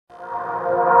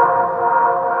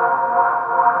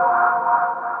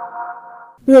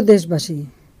প্রিয় দেশবাসী,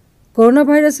 করোনা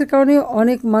ভাইরাসের কারণে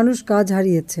অনেক মানুষ কাজ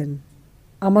হারিয়েছেন।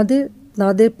 আমাদের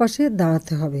তাদের পাশে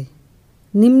দাঁড়াতে হবে।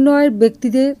 নিম্ন আয়ের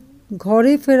ব্যক্তিদের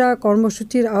ঘরে ফেরা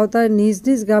কর্মসূচির আওতায় নিজ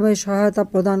নিজ গ্রামে সহায়তা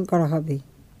প্রদান করা হবে।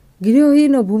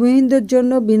 গৃহহীন ও ভূমিহীনদের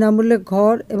জন্য বিনামূল্যে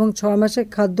ঘর এবং 6 মাসের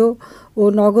খাদ্য ও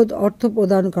নগদ অর্থ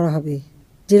প্রদান করা হবে।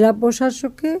 জেলা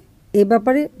প্রশাসককে এ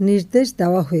ব্যাপারে নির্দেশ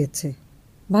দেওয়া হয়েছে।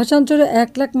 ভাষাঞ্চলে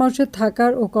 1 লাখ মানুষের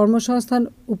থাকার ও কর্মসংস্থান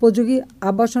উপযোগী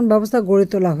আবাসন ব্যবস্থা গড়ে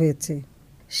তোলা হয়েছে।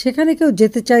 সেখানে কেউ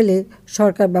যেতে চাইলে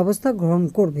সরকার ব্যবস্থা গ্রহণ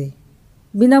করবে।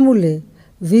 বিনামূল্যে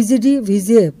ভিজিডি,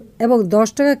 ভিজিএফ এবং 10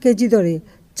 টাকা কেজি দরে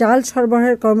চাল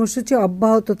সরবরাহের কর্মসূচি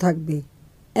অব্যাহত থাকবে।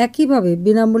 একইভাবে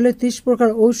বিনামূল্যে 30 প্রকার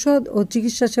ঔষধ ও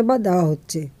চিকিৎসা সেবা দেওয়া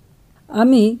হচ্ছে।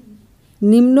 আমি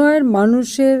নিম্ন আয়ের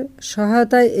মানুষের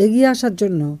সহায়তায় এগিয়ে আসার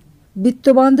জন্য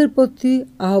বিত্তবানদের প্রতি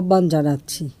আহ্বান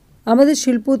জানাচ্ছি। আমাদের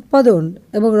শিল্প উৎপাদন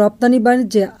এবং রপ্তানি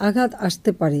বাণিজ্যে আঘাত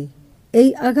আসতে পারে। এই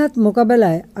আঘাত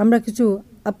মোকাবেলায় আমরা কিছু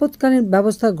আপৎকালীন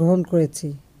ব্যবস্থা গ্রহণ করেছি।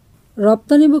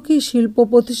 রপ্তানিমুখী শিল্প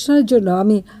প্রতিষ্ঠানের জন্য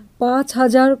আমি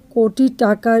 5,000 কোটি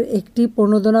টাকার একটি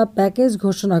প্রণোদনা প্যাকেজ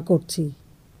ঘোষণা করছি।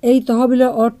 এই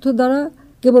তহবিলের অর্থ দ্বারা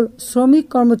কেবল শ্রমিক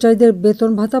কর্মচারীদের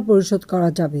বেতন ভাতা পরিশোধ করা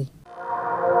যাবে।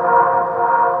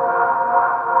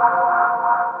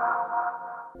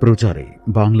 প্রচারে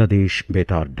বাংলাদেশ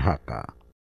বেতার, ঢাকা।